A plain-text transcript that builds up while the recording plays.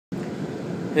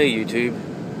Hey YouTube,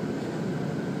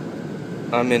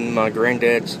 I'm in my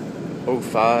granddad's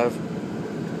 05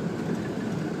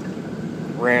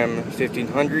 Ram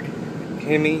 1500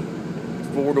 Hemi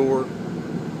 4-door.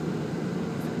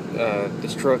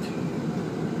 This truck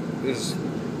is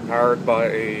powered by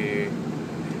a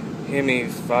Hemi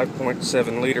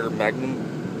 5.7 liter Magnum,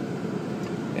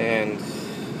 and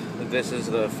this is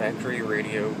the factory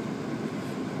radio.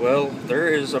 Well, there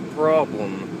is a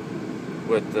problem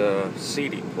with the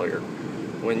CD player.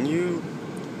 When you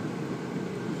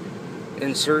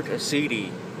insert a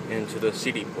CD into the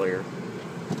CD player,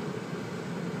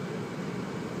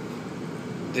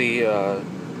 the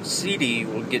CD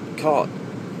will get caught,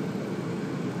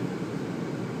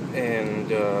 and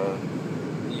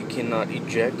you cannot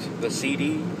eject the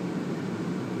CD,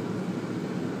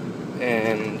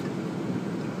 and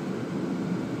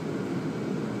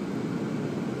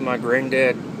my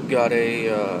granddad got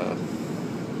a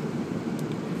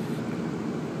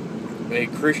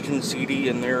Christian CD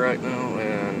in there right now,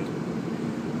 and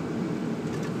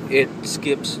it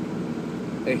skips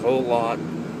a whole lot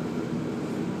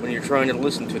when you're trying to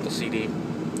listen to the CD.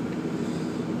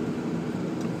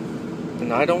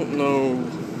 And I don't know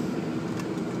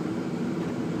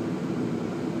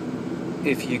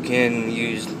if you can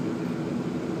use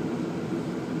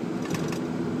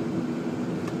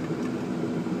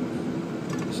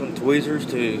some tweezers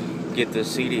to get the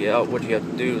CD out. What you have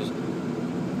to do is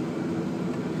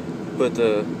put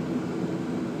the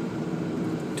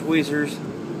tweezers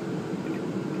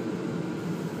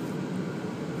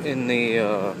in the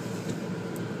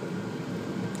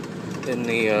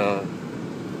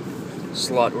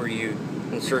slot where you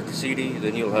insert the CD.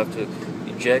 Then you'll have to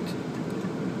eject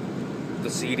the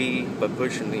CD by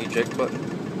pushing the eject button.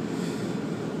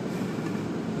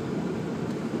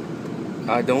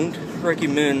 I don't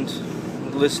recommend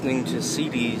listening to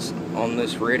CDs on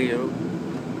this radio.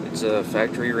 It's a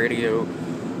factory radio.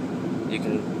 You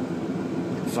can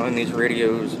find these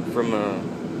radios from a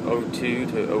 02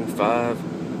 to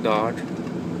 05 Dodge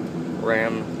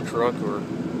Ram truck or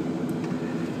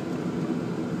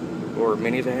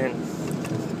minivan.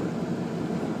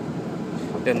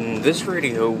 And this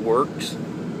radio works.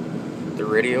 The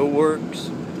radio works,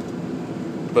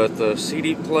 but the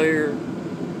CD player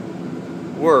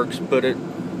works, but it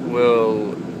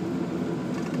will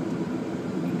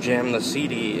jam the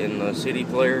CD in the CD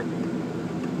player.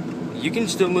 You can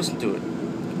still listen to it,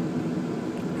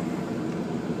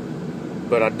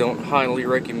 but I don't highly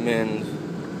recommend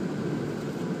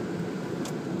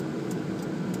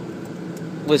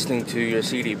listening to your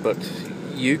CD. But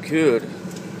you could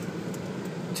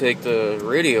take the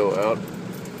radio out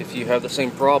if you have the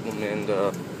same problem, and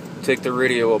take the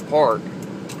radio apart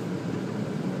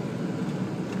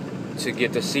to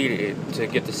get the CD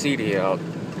out,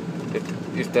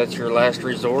 if that's your last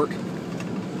resort.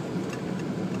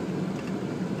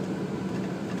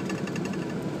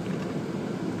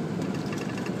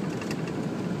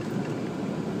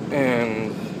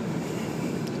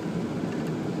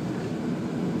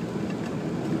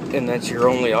 And that's your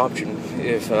only option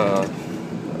if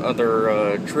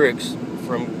other tricks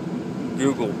from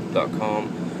Google.com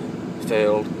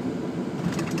failed.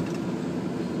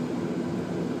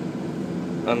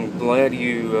 I'm glad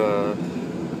you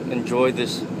enjoyed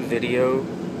this video.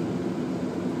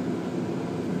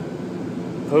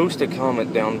 Post a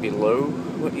comment down below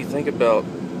what you think about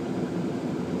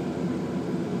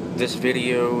this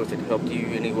video, if it helped you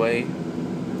anyway.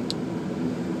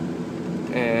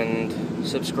 And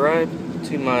subscribe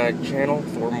to my channel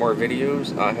for more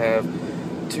videos. I have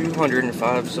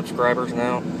 205 subscribers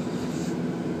now,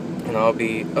 and I'll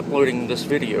be uploading this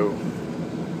video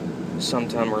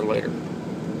sometime or later.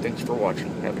 Thanks for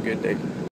watching. Have a good day.